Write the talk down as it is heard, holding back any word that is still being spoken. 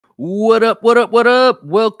What up, what up, what up?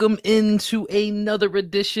 Welcome into another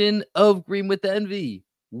edition of Green with Envy.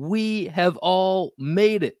 We have all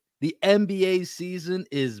made it. The NBA season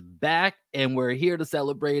is back, and we're here to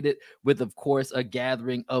celebrate it with, of course, a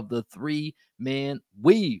gathering of the three-man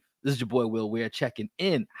weave. This is your boy, Will Weir, checking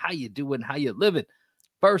in. How you doing? How you living?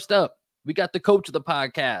 First up, we got the coach of the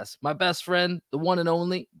podcast, my best friend, the one and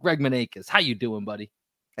only, Greg Manakis. How you doing, buddy?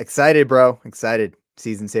 Excited, bro. Excited.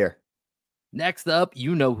 Season's here. Next up,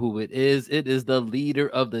 you know who it is. It is the leader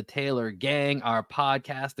of the Taylor gang, our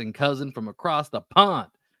podcasting cousin from across the pond,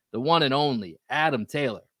 the one and only Adam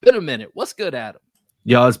Taylor. Been a minute. What's good, Adam?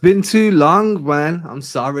 Yo, it's been too long, man. I'm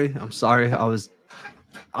sorry. I was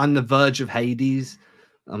on the verge of Hades.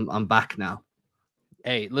 I'm back now.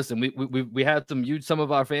 Hey, listen, we had some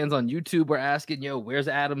of our fans on YouTube were asking, yo, where's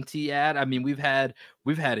Adam T at? I mean, we've had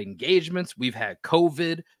engagements, we've had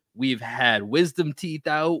COVID. We've had wisdom teeth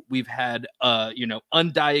out. We've had,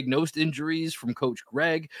 undiagnosed injuries from Coach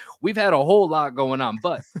Greg. We've had a whole lot going on.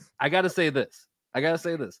 But I got to say this.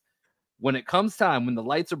 When it comes time, when the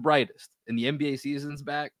lights are brightest and the NBA season's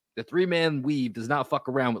back, the three-man weave does not fuck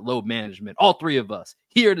around with load management. All three of us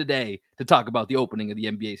here today to talk about the opening of the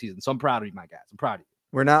NBA season. So I'm proud of you, my guys. I'm proud of you.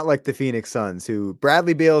 We're not like the Phoenix Suns, who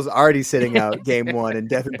Bradley Beal's already sitting out game one, and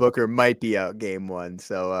Devin Booker might be out game one.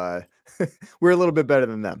 So we're a little bit better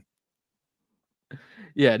than them.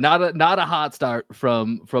 Yeah, not a hot start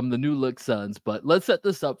from the new look Suns, but let's set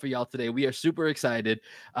this up for y'all today. We are super excited.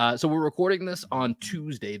 So we're recording this on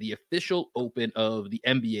Tuesday, the official open of the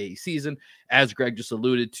NBA season. As Greg just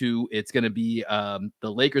alluded to, it's going to be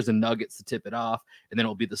the Lakers and Nuggets to tip it off, and then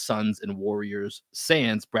it'll be the Suns and Warriors,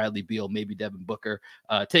 sans Bradley Beal, maybe Devin Booker,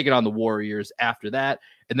 taking on the Warriors after that.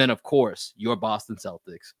 And then, of course, your Boston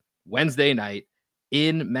Celtics, Wednesday night,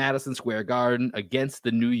 in Madison Square Garden against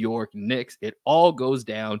the New York Knicks. It all goes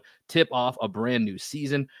down, tip off a brand new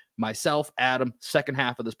season. Myself, Adam, second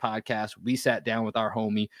half of this podcast, we sat down with our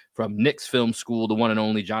homie from Knicks Film School, the one and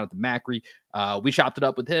only Jonathan Macri. We chopped it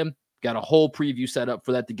up with him, got a whole preview set up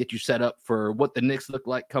for that to get you set up for what the Knicks look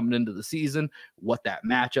like coming into the season, what that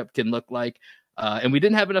matchup can look like. And we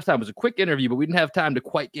didn't have enough time. It was a quick interview, but we didn't have time to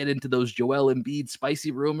quite get into those Joel Embiid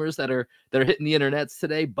spicy rumors that are hitting the internets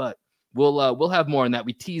today, but we'll have more on that.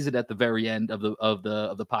 We tease it at the very end of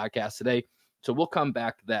the podcast today, so we'll come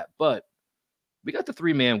back to that. But we got the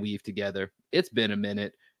three-man weave together. It's been a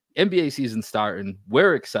minute. NBA season starting.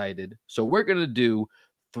 We're excited, so we're gonna do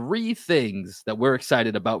three things that we're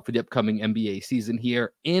excited about for the upcoming NBA season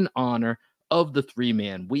here in honor of the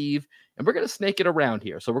three-man weave, and we're gonna snake it around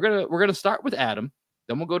here. So we're gonna start with Adam.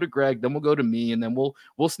 Then we'll go to Greg, then we'll go to me, and then we'll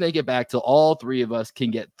snake it back till all three of us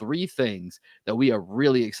can get three things that we are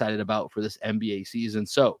really excited about for this NBA season.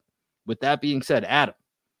 So with that being said, Adam,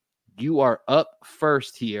 you are up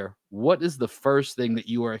first here. What is the first thing that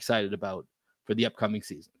you are excited about for the upcoming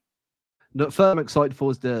season? The first I'm excited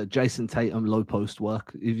for is the Jayson Tatum low post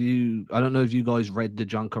work. I don't know if you guys read the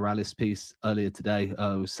John Corrales piece earlier today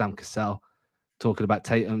with Sam Cassell, talking about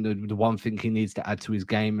Tatum, the one thing he needs to add to his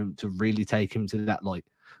game and to really take him to that, like,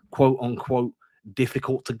 quote unquote,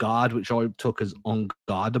 difficult to guard, which I took as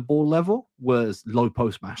unguardable level, was low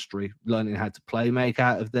post mastery, learning how to play make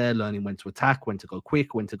out of there, learning when to attack, when to go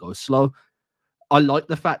quick, when to go slow. I like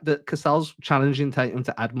the fact that Cassell's challenging Tatum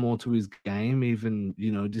to add more to his game, even,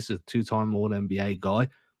 just a two-time All-NBA guy.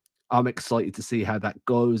 I'm excited to see how that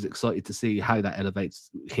goes, excited to see how that elevates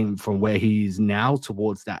him from where he is now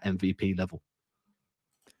towards that MVP level.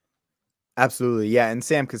 Absolutely. Yeah. And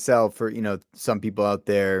Sam Cassell, for, some people out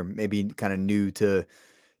there, maybe kind of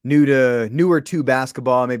newer to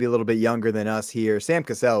basketball, maybe a little bit younger than us here. Sam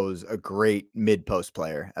Cassell was a great mid-post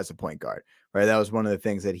player as a point guard, right? That was one of the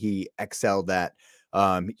things that he excelled at.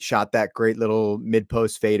 He shot that great little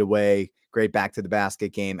mid-post fadeaway, great back to the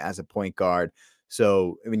basket game as a point guard.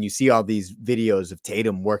 So when you see all these videos of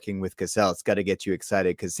Tatum working with Cassell, it's got to get you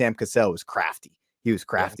excited because Sam Cassell was crafty. He was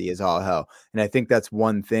crafty as all hell. And I think that's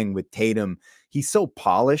one thing with Tatum. He's so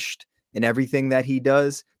polished in everything that he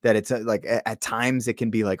does that it's like at times it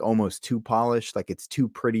can be like almost too polished. Like it's too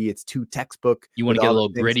pretty. It's too textbook. You want to get a little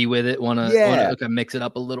gritty with it? Want to mix it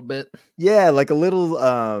up a little bit? Yeah. Like a little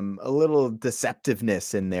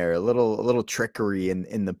deceptiveness in there, a little trickery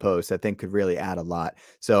in the post, I think could really add a lot.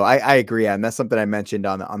 So I agree. And that's something I mentioned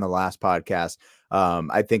on the last podcast.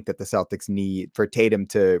 I think that the Celtics need for Tatum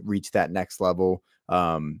to reach that next level.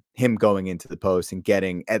 Him going into the post and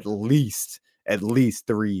getting at least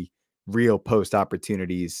three real post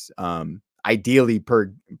opportunities, ideally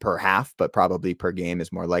per half, but probably per game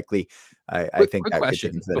is more likely. I think that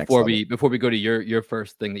question before we go to your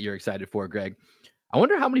first thing that you're excited for, Greg. I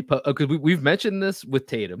wonder how many, because we've mentioned this with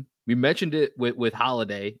Tatum, We mentioned it with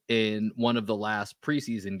Holiday in one of the last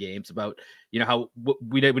preseason games about, how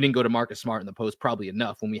we didn't go to Marcus Smart in the post probably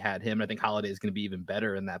enough when we had him. I think Holiday is going to be even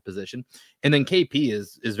better in that position. And then KP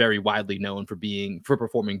is very widely known for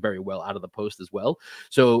performing very well out of the post as well.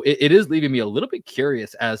 So it is leaving me a little bit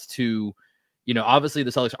curious as to, obviously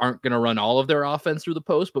the Celtics aren't going to run all of their offense through the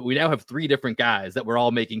post, but we now have 3 different guys that we're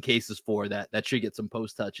all making cases for that should get some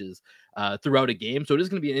post touches throughout a game. So it is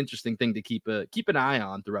going to be an interesting thing to keep an eye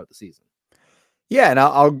on throughout the season. Yeah,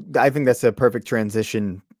 and I think that's a perfect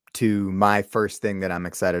transition to my first thing that I'm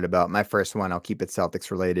excited about. My first one, I'll keep it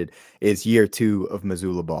Celtics related, is year 2 of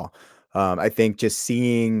Mazzulla ball. I think just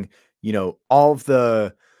seeing, all of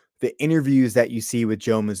the interviews that you see with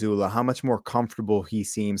Joe Mazzulla, how much more comfortable he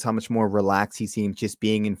seems, how much more relaxed he seems just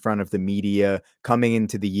being in front of the media, coming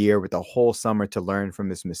into the year with a whole summer to learn from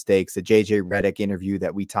his mistakes. The JJ Redick interview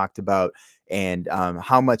that we talked about, and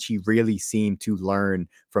how much he really seemed to learn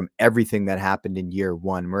from everything that happened in year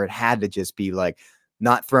 1, where it had to just be like,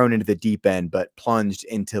 not thrown into the deep end, but plunged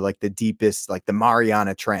into like the deepest, like the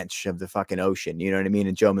Mariana Trench of the fucking ocean. You know what I mean?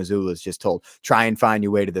 And Joe Mazzulla is just told, try and find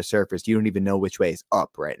your way to the surface. You don't even know which way is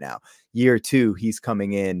up right now. Year 2, he's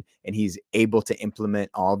coming in and he's able to implement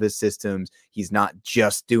all of his systems. He's not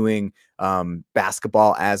just doing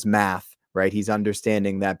basketball as math, right? He's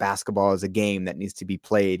understanding that basketball is a game that needs to be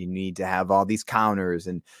played. You need to have all these counters,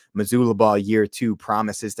 and Mazzulla ball year 2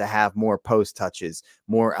 promises to have more post touches,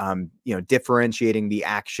 more, differentiating the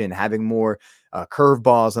action, having more curve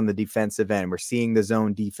balls on the defensive end. We're seeing the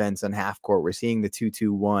zone defense on half court. We're seeing the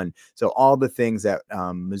 2-2-1. So all the things that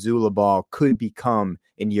Mazzulla ball could become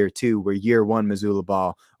in year 2, where year 1 Mazzulla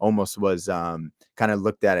ball almost was kind of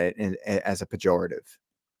looked at it as a pejorative.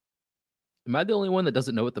 Am I the only one that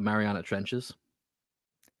doesn't know what the Mariana Trench is?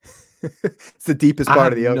 It's the deepest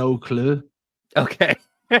part of the ocean. No clue. Okay.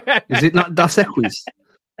 Is it not Das Equis?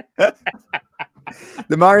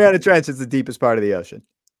 The Mariana Trench is the deepest part of the ocean.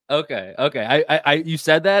 Okay. I you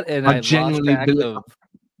said that, and I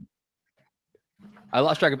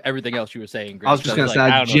lost track of everything else you were saying, Greg. I was just going to say,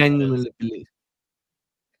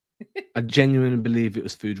 I genuinely believe it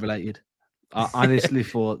was food related. I honestly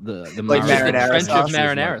thought the like marinara sauce, of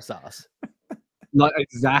marinara sauce. Like,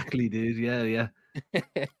 exactly, dude. Yeah.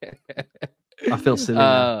 I feel silly.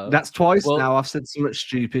 That's twice now. I've said so much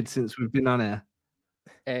stupid since we've been on air.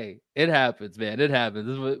 Hey, it happens, man. It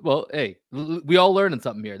happens. Hey, we all learning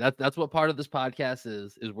something here. That's what part of this podcast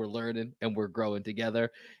is we're learning and we're growing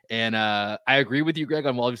together. And I agree with you, Greg,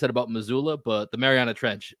 on what you said about Mazzulla, but the Mariana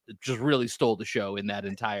Trench just really stole the show in that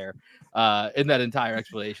entire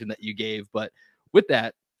explanation that you gave. But with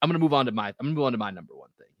that, I'm gonna move on to my number one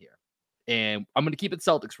thing here. And I'm going to keep it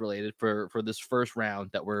Celtics related for this first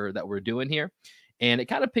round that we're doing here. And it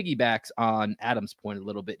kind of piggybacks on Adam's point a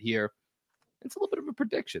little bit here. It's a little bit of a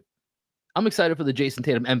prediction. I'm excited for the Jayson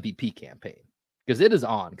Tatum MVP campaign because it is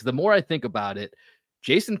on. Because the more I think about it,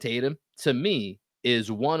 Jayson Tatum, to me,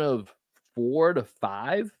 is one of 4 to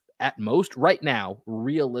 5 at most right now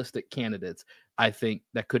realistic candidates, I think,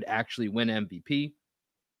 that could actually win MVP.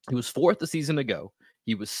 He was 4th the season ago.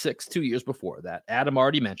 He was 6th 2 years before that. Adam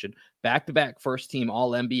already mentioned back-to-back first-team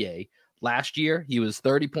All-NBA. Last year, he was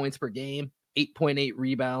 30 points per game, 8.8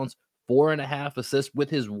 rebounds, 4.5 assists with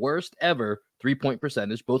his worst ever three-point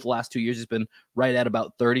percentage. Both the last 2 years, he's been right at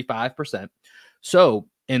about 35%. So,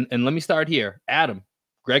 and let me start here. Adam,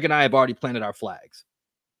 Greg and I have already planted our flags.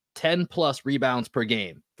 10-plus rebounds per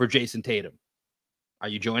game for Jayson Tatum. Are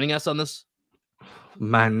you joining us on this?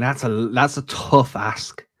 Man, that's a tough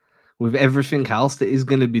ask. With everything else that he's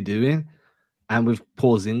going to be doing, and with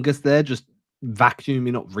Porzingis there just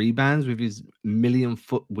vacuuming up rebounds with his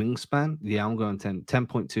 1,000,000-foot wingspan, yeah, I'm going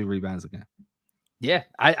 10.2 rebounds again. Yeah,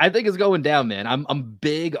 I think it's going down, man. I'm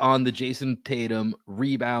big on the Jayson Tatum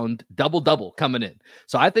rebound double coming in.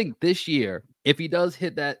 So I think this year, if he does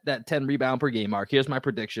hit that 10 rebound per game mark, here's my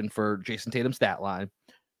prediction for Jayson Tatum's stat line: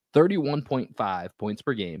 31.5 points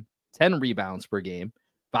per game, 10 rebounds per game,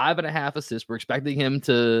 5.5 assists. We're expecting him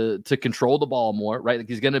to control the ball more, right? Like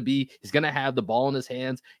he's gonna have the ball in his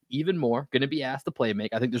hands even more, gonna be asked to play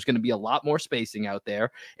make. I think there's gonna be a lot more spacing out there.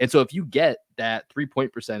 And so if you get that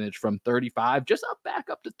 3-point percentage from 35, just back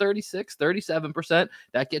up to 36, 37%,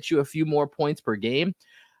 that gets you a few more points per game.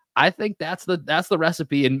 I think that's the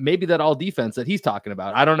recipe, and maybe that all defense that he's talking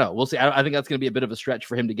about. I don't know. We'll see. I think that's going to be a bit of a stretch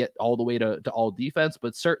for him to get all the way to all defense,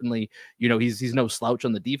 but certainly, he's no slouch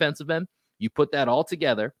on the defensive end. You put that all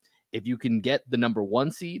together. If you can get the number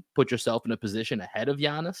 1 seed, put yourself in a position ahead of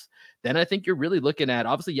Giannis, then I think you're really looking at,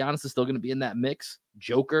 obviously Giannis is still going to be in that mix.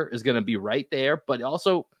 Joker is going to be right there, but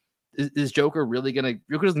also is Joker really gonna?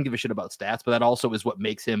 Joker doesn't give a shit about stats, but that also is what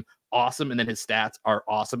makes him awesome. And then his stats are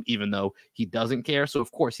awesome, even though he doesn't care. So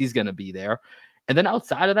of course he's gonna be there. And then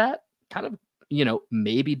outside of that, kind of,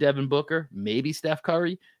 maybe Devin Booker, maybe Steph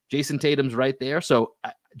Curry, Jayson Tatum's right there. So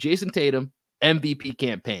Jayson Tatum MVP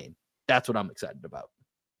campaign. That's what I'm excited about.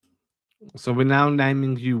 So we're now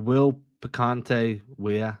naming you Will Picante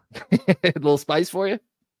Weir. A little spice for you.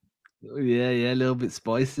 Yeah, a little bit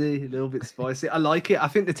spicy, I like it. I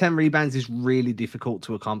think the 10 rebounds is really difficult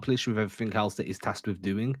to accomplish with everything else that he's tasked with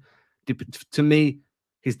doing. To me,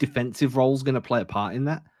 his defensive role is going to play a part in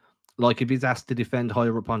that. Like if he's asked to defend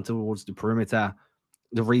higher up on towards the perimeter,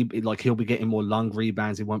 he'll be getting more long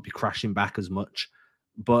rebounds. He won't be crashing back as much.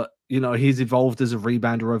 But he's evolved as a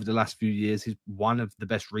rebounder over the last few years. He's one of the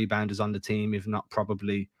best rebounders on the team, if not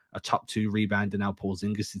probably a top 2 rebounder now.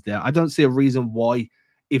 Porzingis is there. I don't see a reason why,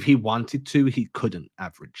 if he wanted to, he couldn't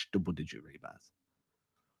average double-digit rebounds.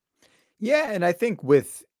 Yeah, and I think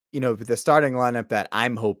with the starting lineup that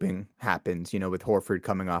I'm hoping happens, with Horford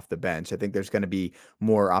coming off the bench, I think there's going to be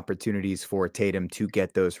more opportunities for Tatum to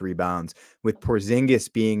get those rebounds with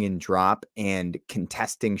Porzingis being in drop and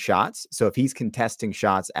contesting shots. So if he's contesting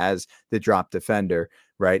shots as the drop defender,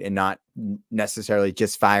 right, and not necessarily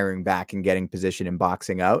just firing back and getting position and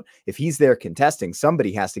boxing out, if he's there contesting,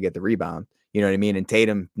 somebody has to get the rebound. You know what I mean? And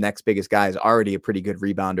Tatum, next biggest guy, is already a pretty good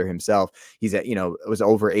rebounder himself. He's at, it was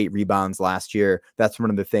over 8 rebounds last year. That's one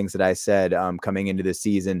of the things that I said coming into the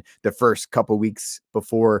season. The first couple weeks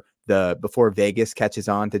before Vegas catches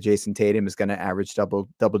on to Jayson Tatum is going to average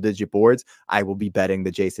double-digit boards, I will be betting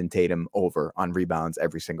the Jayson Tatum over on rebounds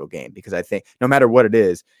every single game, because I think no matter what it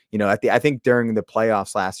is, I think during the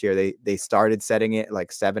playoffs last year, they started setting it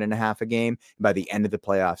like 7.5 a game. By the end of the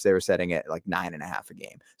playoffs, they were setting it like 9.5 a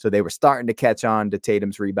game. So they were starting to catch on to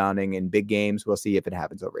Tatum's rebounding in big games. We'll see if it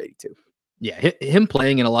happens over 82. Yeah, him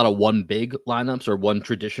playing in a lot of one big lineups or one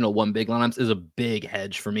traditional one big lineups is a big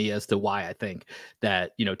hedge for me as to why I think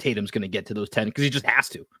that, Tatum's going to get to those 10, because he just has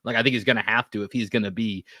to. Like, I think he's going to have to if he's going to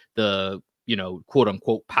be the, quote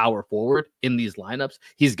unquote power forward in these lineups.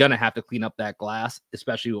 He's going to have to clean up that glass,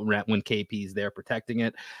 especially when KP's there protecting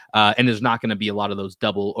it. And there's not going to be a lot of those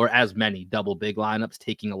double or as many double big lineups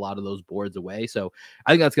taking a lot of those boards away. So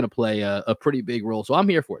I think that's going to play a pretty big role. So I'm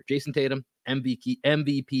here for it. Jayson Tatum,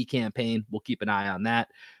 MVP campaign. We'll keep an eye on that.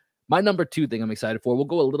 My number 2 thing I'm excited for, we'll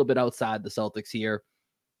go a little bit outside the Celtics here.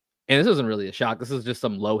 And this isn't really a shock. This is just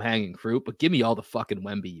some low-hanging fruit, but give me all the fucking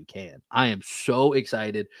Wemby you can. I am so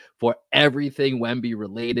excited for everything Wemby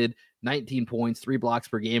related. 19 points, 3 blocks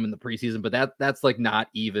per game in the preseason, but that's like not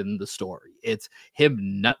even the story. It's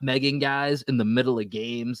him nutmegging guys in the middle of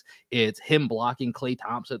games. It's him blocking Klay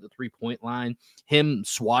Thompson at the 3-point line, him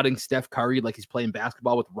swatting Steph Curry like he's playing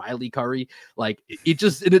basketball with Riley Curry. Like it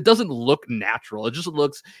doesn't look natural.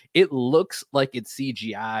 It looks like it's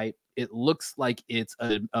CGI. It looks like it's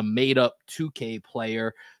a made-up 2K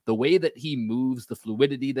player. The way that he moves, the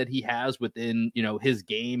fluidity that he has within, his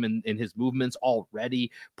game and his movements already,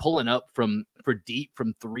 pulling up for deep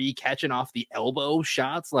from 3, catching off the elbow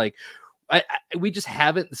shots. Like, we just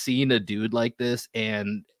haven't seen a dude like this.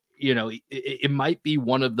 And, it might be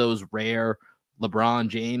one of those rare LeBron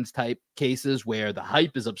James type cases where the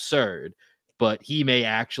hype is absurd, but he may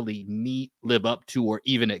actually live up to, or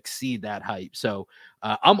even exceed that hype. So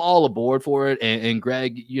I'm all aboard for it. And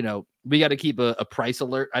Greg, we got to keep a price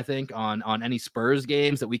alert, I think, on any Spurs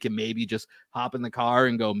games that we can maybe just hop in the car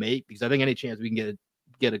and go make, because I think any chance we can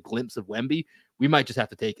get a glimpse of Wemby, we might just have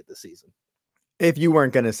to take it this season. If you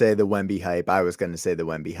weren't going to say the Wemby hype, I was going to say the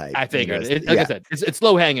Wemby hype. I figured. I said, it's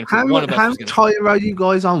low hanging fruit. How much higher are you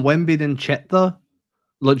guys on Wemby than Chet, though?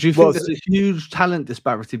 Like, do you think there's a huge talent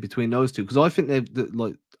disparity between those two? Because I think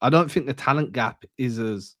I don't think the talent gap is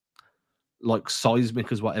as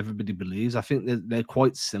seismic as what everybody believes. I think they're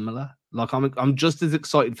quite similar. Like, I'm just as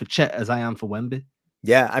excited for Chet as I am for Wemby.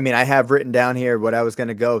 Yeah, I mean, I have written down here what I was going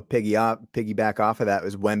to go piggyback off of that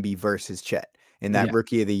was Wemby versus Chet in that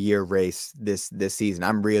Rookie of the Year race this season.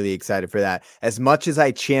 I'm really excited for that. As much as I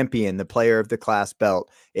champion the Player of the Class belt,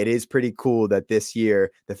 it is pretty cool that this year,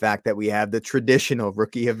 the fact that we have the traditional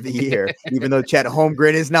Rookie of the Year, even though Chet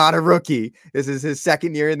Holmgren is not a rookie, this is his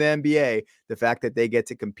 2nd year in the NBA, the fact that they get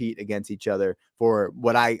to compete against each other for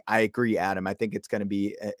what I agree, Adam. I think it's going to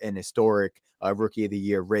be an historic Rookie of the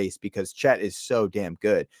Year race, because Chet is so damn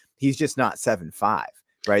good. He's just not 7'5",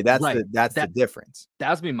 right? That's the difference.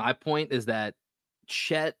 That's my point, is that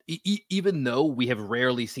Chet, even though we have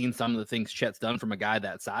rarely seen some of the things Chet's done from a guy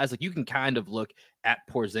that size, like, you can kind of look at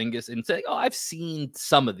Porzingis and say, oh, I've seen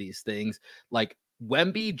some of these things. Like,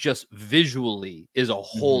 Wemby just visually is a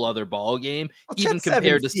whole other ball game, even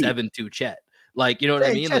compared to 7'2" Chet. Like, you know what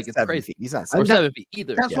I mean? Chet's Like, it's 7 crazy. feet. He's not Or 7 feet. 7 feet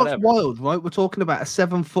either. That's Yeah, what's whatever. wild, right? We're talking about a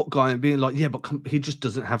 7-foot guy and being like, yeah, but he just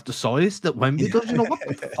doesn't have the size that Wemby does. You know what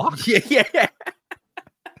the fuck? Yeah.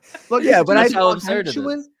 Like, Yeah, but That's how absurd it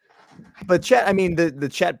is. But Chet, I mean, the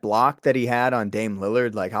Chet block that he had on Dame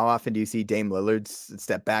Lillard, like how often do you see Dame Lillard's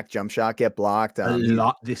step back jump shot get blocked? A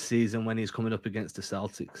lot this season when he's coming up against the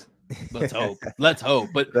Celtics. Let's hope. Let's hope.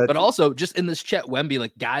 But also just in this Chet Wemby,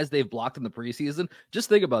 like guys they've blocked in the preseason, just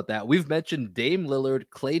think about that. We've mentioned Dame Lillard,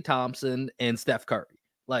 Klay Thompson, and Steph Curry.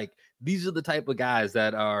 Like these are the type of guys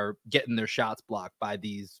that are getting their shots blocked by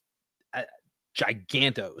these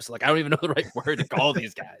gigantos. Like I don't even know the right word to call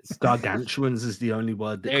these guys. Gargantuans is the only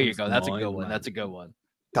word. There you go. That's a good one. That's a good one.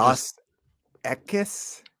 Das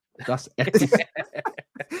Ekis. That's Ekis.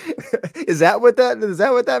 Is that what that means?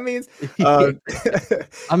 I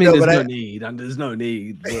mean, there's no need, and there's no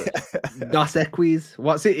need. But Das Equis.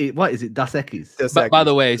 What is it? Das Equis. By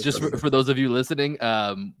the way, just for those of you listening,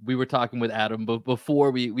 we were talking with Adam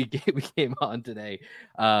before we came on today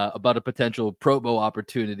about a potential promo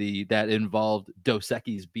opportunity that involved Dos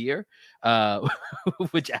Equis beer,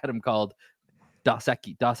 which Adam called Das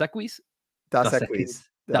Equis. Das Equis. Das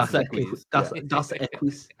Equis. Das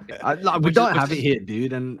Equis. We don't have it here,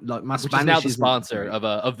 dude. And like my Spanish is now the sponsor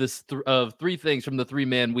of three things from the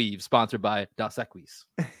 3-man weave, sponsored by Das Equis.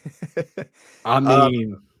 I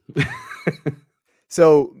mean,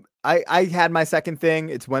 so I had my second thing.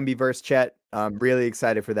 It's Wemby versus Chet. I'm really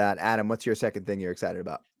excited for that. Adam, what's your second thing you're excited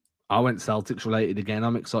about? I went Celtics related again.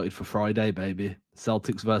 I'm excited for Friday, baby.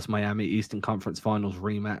 Celtics versus Miami, Eastern Conference Finals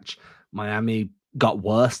rematch. Miami got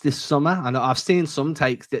worse this summer. And I've seen some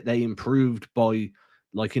takes that they improved by,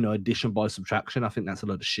 like, you know, addition by subtraction. I think that's a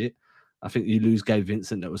load of shit. I think you lose Gabe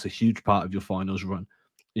Vincent. That was a huge part of your finals run.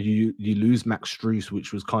 You lose Max Strus,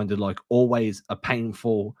 which was kind of like always a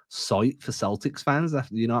painful sight for Celtics fans.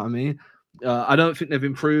 You know what I mean? I don't think they've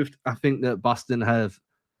improved. I think that Boston have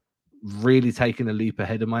really taken a leap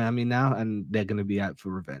ahead of Miami now, and they're going to be out for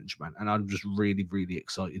revenge, man. And I'm just really, really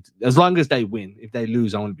excited. As long as they win. If they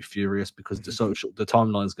lose, I want to be furious because the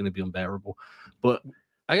timeline is going to be unbearable. But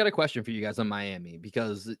I got a question for you guys on Miami,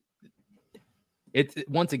 because it's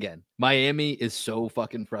once again, Miami is so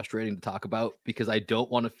fucking frustrating to talk about because I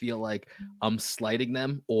don't want to feel like I'm slighting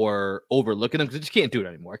them or overlooking them because I just can't do it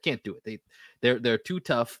anymore. I can't do it. They're too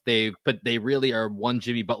tough. But they really are one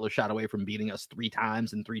Jimmy Butler shot away from beating us 3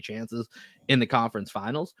 times in 3 chances in the conference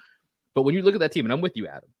finals. But when you look at that team, and I'm with you,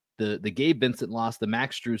 Adam, the Gabe Vincent loss, the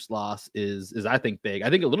Max Strus loss is I think big. I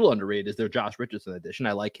think a little underrated is their Josh Richardson addition.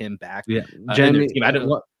 I like him back. Yeah, Jamie.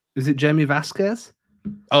 Is it Jamie Vasquez?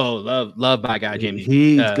 Oh, love my guy Jamie.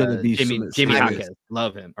 He's gonna be Jamie Jaquez.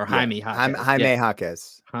 Love him. Or Jaime Jaquez. Jaime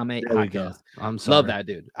Jaquez. Jaime There we Jaquez. go. I'm sorry. Love that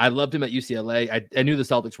dude. I loved him at UCLA. I knew the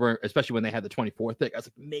Celtics weren't, especially when they had the 24th pick. I was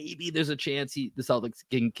like, maybe there's a chance the Celtics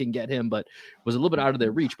can get him, but was a little bit out of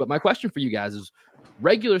their reach. But my question for you guys is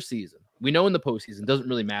regular season. We know in the postseason, doesn't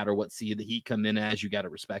really matter what seed the Heat come in as, you got to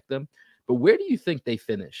respect them. But where do you think they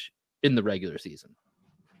finish in the regular season?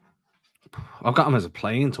 I've got them as a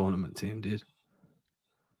playing tournament team, dude.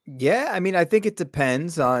 Yeah, I mean, I think it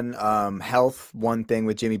depends on health. One thing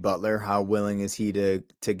with Jimmy Butler, how willing is he to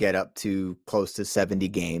get up to close to 70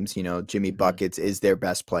 games? You know, Jimmy Buckets is their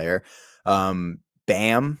best player.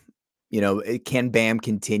 Bam, you know, can Bam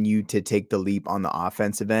continue to take the leap on the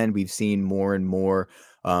offensive end? We've seen more and more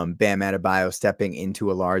Bam Adebayo stepping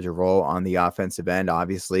into a larger role on the offensive end.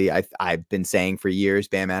 Obviously, I've been saying for years,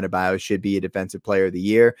 Bam Adebayo should be a defensive player of the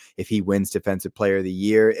year. If he wins defensive player of the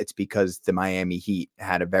year, it's because the Miami Heat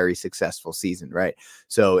had a very successful season, right?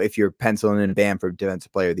 So if you're penciling in Bam for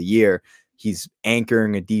defensive player of the year, he's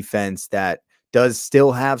anchoring a defense that does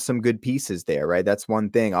still have some good pieces there, right? That's one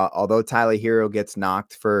thing. Although Tyler Hero gets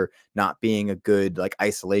knocked for not being a good like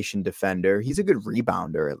isolation defender, he's a good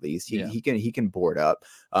rebounder at least. He can board up.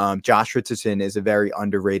 Josh Richardson is a very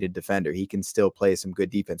underrated defender. He can still play some good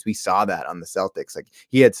defense. We saw that on the Celtics. Like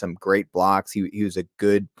he had some great blocks. He was a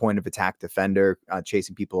good point of attack defender,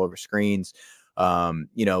 chasing people over screens.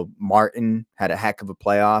 You know, Martin had a heck of a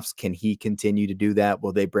playoffs. Can he continue to do that?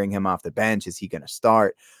 Will they bring him off the bench? Is he going to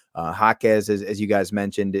start? Jaquez, as you guys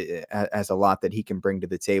mentioned, has a lot that he can bring to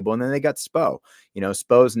the table. And then they got Spo. You know,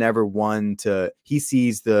 Spo's never one to, he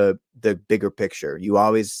sees the bigger picture. You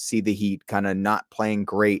always see the Heat kind of not playing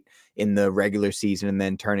great in the regular season and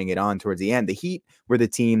then turning it on towards the end. The Heat were the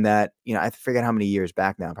team that, you know, I forget how many years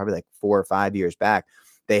back now, probably like 4 or 5 years back.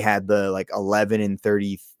 They had the like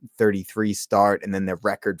 11-30-33 start, and then the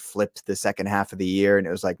record flipped the second half of the year, and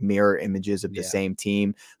it was like mirror images of the same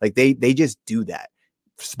team. Like they just do that.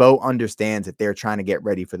 Spo understands that they're trying to get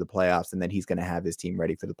ready for the playoffs and that he's going to have his team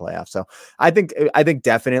ready for the playoffs. So I think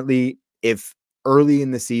definitely if early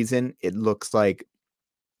in the season, it looks like,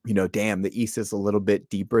 damn, the East is a little bit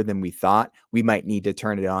deeper than we thought. We might need to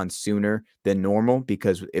turn it on sooner than normal,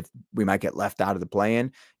 because if we might get left out of the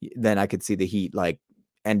play-in, then I could see the Heat like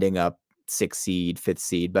ending up 6th seed, 5th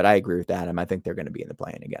seed. But I agree with Adam. I think they're going to be in the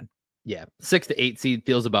play-in again. Yeah, 6 to 8 seed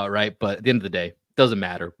feels about right, but at the end of the day, doesn't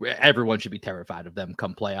matter. Everyone should be terrified of them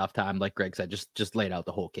come playoff time. Like Greg said, just laid out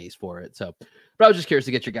the whole case for it. So, but I was just curious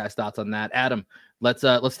to get your guys' thoughts on that. Adam, let's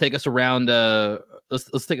take us around.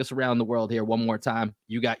 Let's take us around the world here one more time.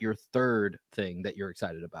 You got your third thing that you're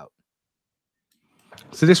excited about.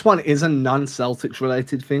 So this one is a non-Celtics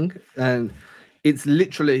related thing, and it's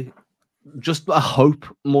literally just a hope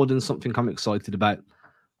more than something I'm excited about.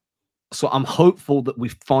 So I'm hopeful that we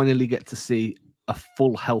finally get to see a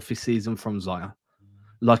full healthy season from Zion.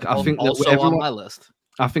 Like, I think also that everyone, on my list.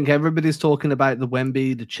 I think everybody's talking about the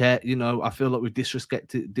Wemby, the Chet. I feel like we've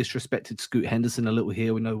disrespected Scoot Henderson a little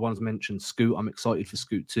here. We know one's mentioned Scoot. I'm excited for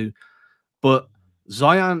Scoot too. But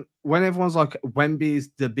Zion, when everyone's like, Wemby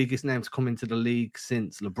is the biggest name to come into the league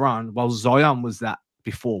since LeBron, well, Zion was that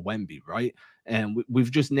before Wemby, right? And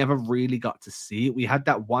we've just never really got to see it. We had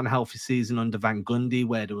that one healthy season under Van Gundy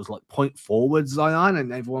where there was like point forward Zion,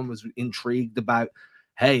 and everyone was intrigued about,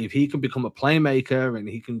 hey, if he can become a playmaker and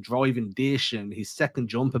he can drive and dish and his second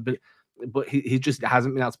jumper, but he just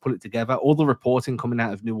hasn't been able to put it together. All the reporting coming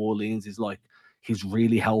out of New Orleans is like, he's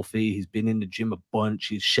really healthy. He's been in the gym a bunch.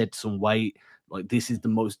 He's shed some weight. Like, this is the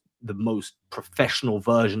most professional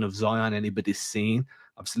version of Zion anybody's seen.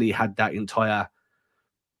 Obviously, he had that entire,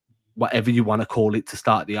 whatever you want to call it, to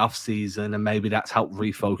start the off season, and maybe that's helped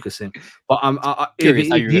refocus him. But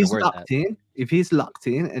if he's locked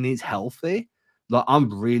in and he's healthy, like,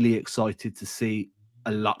 I'm really excited to see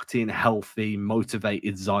a locked in, healthy,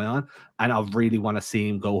 motivated Zion, and I really want to see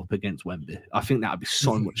him go up against Wemby. I think that would be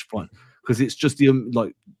so much fun, because it's just the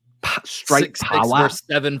like straight 6'6" power versus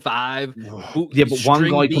 7'5". Yeah, but one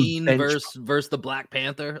guy can bench versus the Black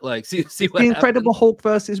Panther. Like, see what the Incredible Hulk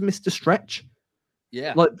versus Mr. Stretch.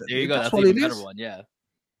 Yeah, like, there you go. That's what even it better is. one. Yeah.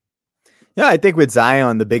 Yeah, I think with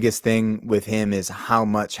Zion, the biggest thing with him is how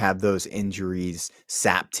much have those injuries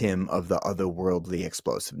sapped him of the otherworldly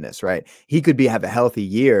explosiveness, right? He could have a healthy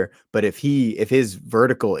year, but if his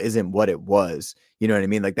vertical isn't what it was, you know what I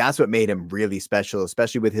mean? Like, that's what made him really special,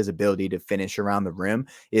 especially with his ability to finish around the rim.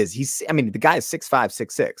 The guy is 6'5",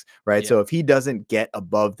 6'6", right? Yeah. So if he doesn't get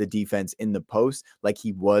above the defense in the post like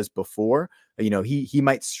he was before, he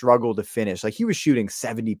might struggle to finish. Like, he was shooting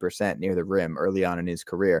 70% near the rim early on in his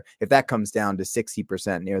career. If that comes down to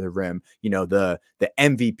 60% near the rim, the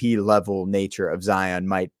MVP level nature of Zion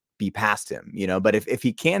might be past him, but if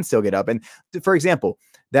he can still get up, and for example,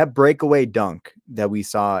 that breakaway dunk that we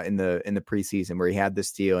saw in the preseason where he had the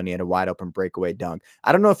steal and he had a wide open breakaway dunk.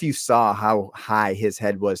 I don't know if you saw how high his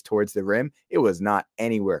head was towards the rim. It was not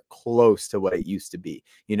anywhere close to what it used to be,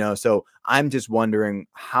 so I'm just wondering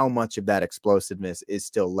how much of that explosiveness is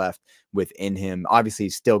still left within him. Obviously,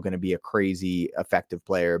 he's still going to be a crazy effective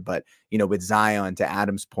player, but with Zion, to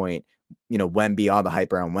Adam's point, Wemby, all the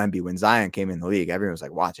hype around Wemby, when Zion came in the league, everyone was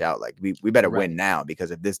like, watch out. Like, we better win now,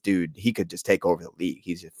 because if this dude, he could just take over the league.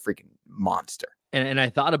 He's a freaking monster. And I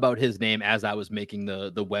thought about his name as I was making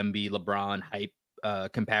the Wemby LeBron hype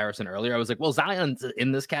comparison earlier. I was like, well, Zion's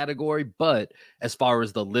in this category, but as far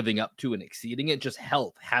as the living up to and exceeding it, just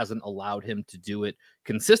health hasn't allowed him to do it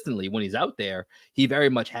consistently when he's out there. He very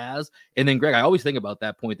much has. And then, Greg, I always think about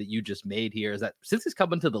that point that you just made here, is that since he's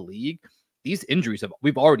come into the league, these injuries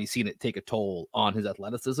we've already seen it take a toll on his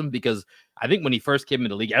athleticism, because I think when he first came into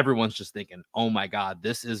the league, everyone's just thinking, oh my God,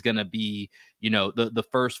 this is going to be, the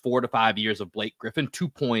first 4 to 5 years of Blake Griffin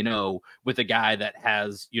 2.0 with a guy that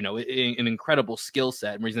has, an incredible skill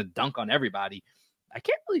set and he's going to dunk on everybody. I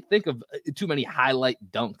can't really think of too many highlight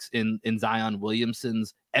dunks in Zion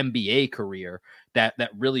Williamson's NBA career that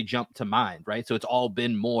really jumped to mind, right? So it's all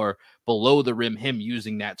been more below the rim, him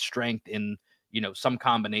using that strength in, some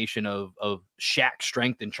combination of Shaq's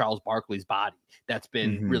strength and Charles Barkley's body. That's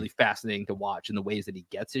been really fascinating to watch in the ways that he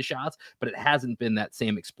gets his shots, but it hasn't been that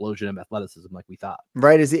same explosion of athleticism like we thought.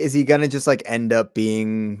 Right. Is he going to just like end up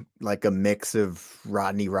being like a mix of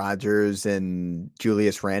Rodney Rogers and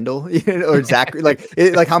Julius Randle, or Zach,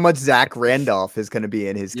 like how much Zach Randolph is going to be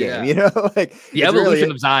in his game, like the evolution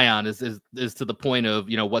of Zion is to the point of,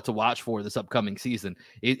 what to watch for this upcoming season.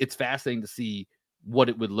 It's fascinating to see what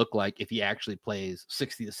it would look like if he actually plays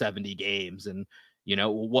 60 to 70 games, and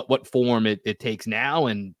what form it takes now,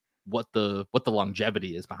 and what the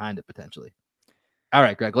longevity is behind it potentially. All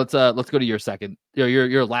right, Greg, let's go to your second,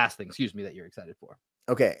 your last thing, that you're excited for.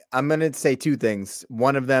 Okay, I'm gonna say two things.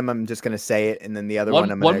 One of them, I'm just gonna say it, and then the other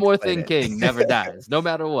one more thing, King never dies, no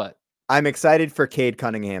matter what. I'm excited for Cade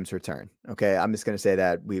Cunningham's return. Okay, I'm just going to say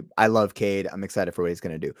that I love Cade. I'm excited for what he's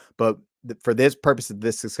going to do. But for this purpose of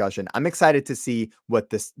this discussion, I'm excited to see what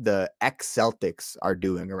the ex-Celtics are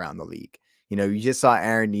doing around the league. You know, you just saw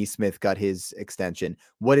Aaron Nesmith got his extension.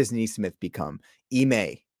 What does Nesmith become?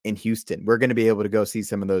 Ime in Houston. We're going to be able to go see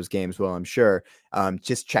some of those games. Well, I'm sure.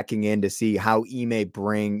 Just checking in to see how Ime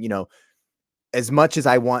bring, you know, as much as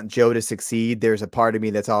I want Joe to succeed, there's a part of me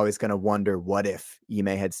that's always going to wonder what if Ime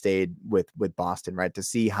had stayed with Boston, right? To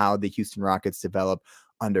see how the Houston Rockets develop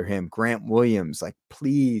under him. Grant Williams, like,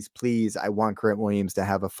 please, I want Grant Williams to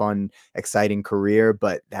have a fun, exciting career,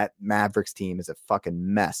 but that Mavericks team is a fucking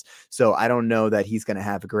mess. So I don't know that he's going to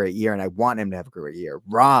have a great year, and I want him to have a great year.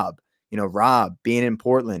 Rob being in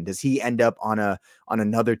Portland, does he end up on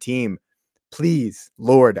another team? Please,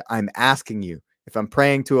 Lord, I'm asking you. If I'm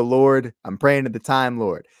praying to a Lord, I'm praying to the Time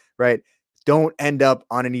Lord, right? Don't end up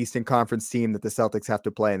on an Eastern Conference team that the Celtics have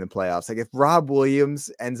to play in the playoffs. Like, if Rob Williams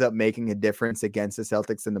ends up making a difference against the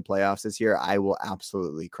Celtics in the playoffs this year, I will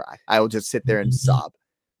absolutely cry. I will just sit there and sob.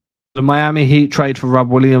 The Miami Heat trade for Rob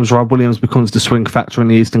Williams. Rob Williams becomes the swing factor in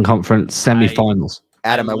the Eastern Conference semifinals.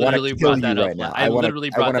 Adam, I want to kill you right now. I literally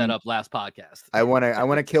brought that up last podcast. I want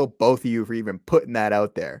to kill both of you for even putting that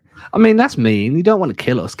out there. I mean, that's mean. You don't want to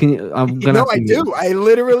kill us. Can you? I'm gonna. No, I do. I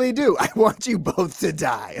literally do. I want you both to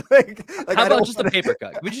die. Like how about just a paper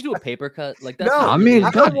cut? Would you do a paper cut? Like that's no. I mean,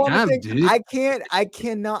 dude. I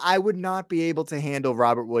cannot. I would not be able to handle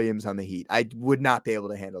Robert Williams on the Heat. I would not be able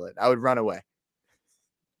to handle it. I would run away.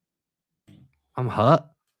 I'm hurt.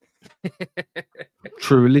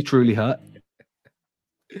 truly hurt.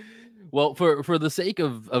 Well, for the sake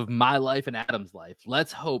of my life and Adam's life,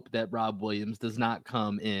 let's hope that Rob Williams does not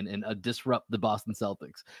come in and disrupt the Boston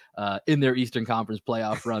Celtics in their Eastern Conference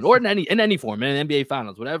playoff run, or in any form, in NBA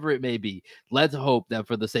Finals, whatever it may be. Let's hope that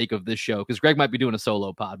for the sake of this show, because Greg might be doing a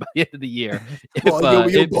solo pod by the end of the year.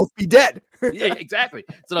 You'll both be dead. Yeah, exactly.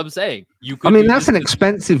 That's what I'm saying. That's an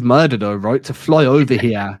expensive murder, though, right? To fly over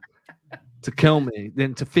here to kill me,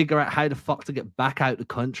 then to figure out how the fuck to get back out the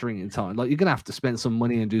country in time. Like, you're gonna have to spend some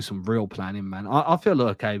money and do some real planning, man. I feel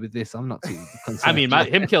okay with this. I'm not too concerned. I mean,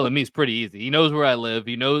 him killing me is pretty easy. He knows where I live.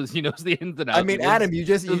 He knows the ins and outs. I mean, Adam, you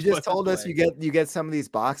just told us you get some of these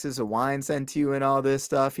boxes of wine sent to you and all this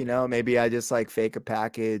stuff. You know, maybe I just like fake a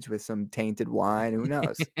package with some tainted wine. Who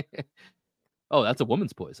knows? Oh, that's a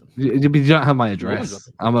woman's poison. You don't have my address.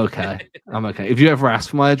 I'm okay. I'm okay. If you ever ask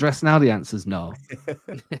for my address now, the answer is no.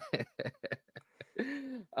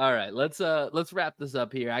 All right, let's wrap this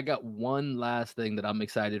up here. I got one last thing that I'm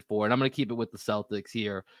excited for, and I'm going to keep it with the Celtics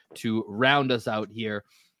here to round us out here.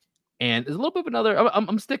 And there's a little bit of another.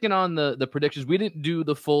 I'm sticking on the predictions. We didn't do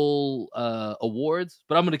the full awards,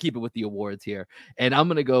 but I'm going to keep it with the awards here, and I'm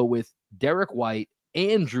going to go with Derek White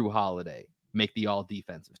and Jrue Holiday make the All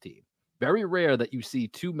Defensive Team. Very rare that you see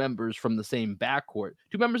two members from the same backcourt,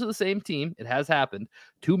 two members of the same team. It has happened.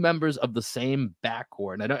 Two members of the same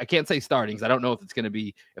backcourt. And I can't say starting because I don't know if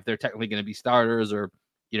they're technically going to be starters, or,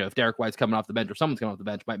 you know, if Derek White's coming off the bench or someone's coming off the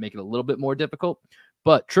bench, might make it a little bit more difficult.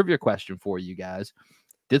 But trivia question for you guys.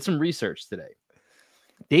 Did some research today.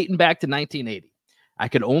 Dating back to 1980, I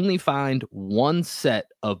could only find one set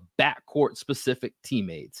of backcourt specific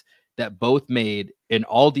teammates that both made an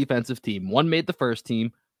all defensive team. One made the first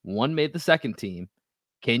team. One made the second team.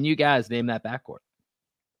 Can you guys name that backcourt?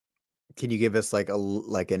 Can you give us like an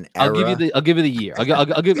era? I'll give you the year.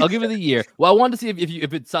 I'll give you the year. Well, I wanted to see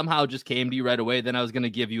if it somehow just came to you right away. Then I was going to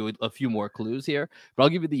give you a few more clues here, but I'll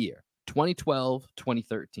give you the year: 2012,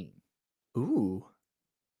 2013. Ooh,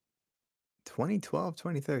 2012,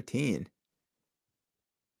 2013.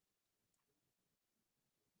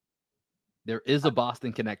 There is a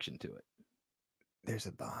Boston connection to it. There's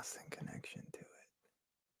a Boston connection to it.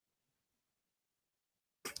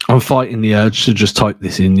 I'm fighting the urge to just type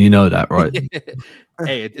this in. You know that, right?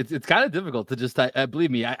 Hey, it's kind of difficult to just type.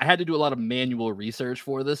 Believe me, I had to do a lot of manual research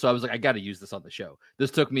for this, so I was like, I got to use this on the show.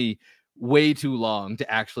 This took me way too long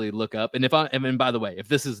to actually look up. And by the way, if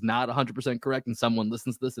this is not 100% correct and someone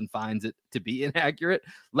listens to this and finds it to be inaccurate,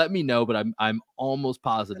 let me know. But I'm almost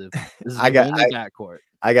positive this is the only backcourt.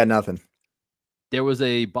 I got nothing. There was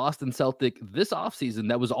a Boston Celtic this offseason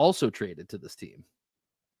that was also traded to this team.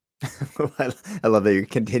 I love that you're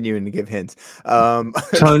continuing to give hints.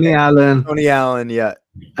 Tony Allen. Tony Allen, yeah.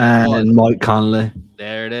 And Mike Conley.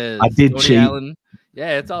 There it is. I did Tony cheat. Allen.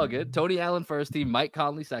 Yeah, it's all good. Tony Allen first team, Mike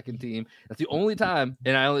Conley second team. That's the only time,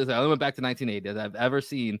 and I only went back to 1980 that I've ever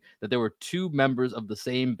seen that there were two members of the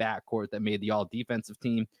same backcourt that made the all defensive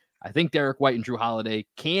team. I think Derek White and Jrue Holiday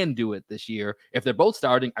can do it this year. If they're both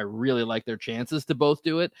starting, I really like their chances to both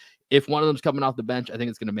do it. If one of them's coming off the bench, I think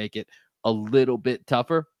it's going to make it a little bit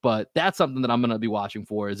tougher, but that's something that I'm going to be watching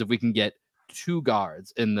for, is if we can get 2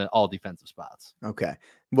 guards in the all defensive spots. Okay.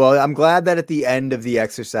 Well, I'm glad that at the end of the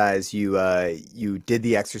exercise, you did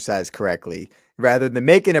the exercise correctly. Rather than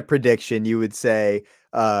making a prediction, you would say,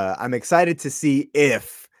 I'm excited to see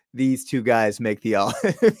if these 2 guys make the all.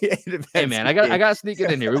 Hey man, I got to sneak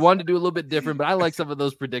it in here. We wanted to do a little bit different, but I like some of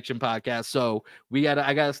those prediction podcasts, so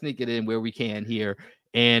I got to sneak it in where we can here.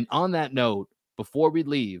 And on that note, before we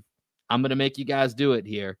leave, I'm going to make you guys do it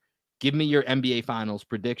here. Give me your NBA Finals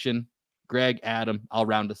prediction. Greg, Adam, I'll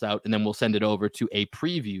round us out, and then we'll send it over to a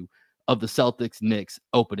preview of the Celtics-Knicks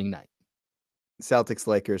opening night. Celtics,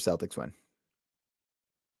 Lakers, Celtics win.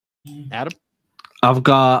 Adam? I've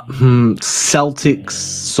got Celtics,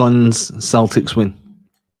 Suns, Celtics win.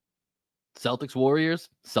 Celtics, Warriors,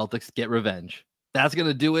 Celtics get revenge. That's going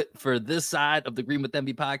to do it for this side of the Green with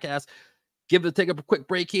Envy podcast. Take a quick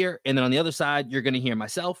break here, and then on the other side, you're going to hear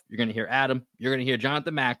myself, you're going to hear Adam, you're going to hear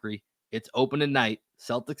Jonathan Macri. It's opening night,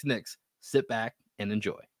 Celtics, Knicks. Sit back and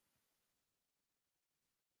enjoy.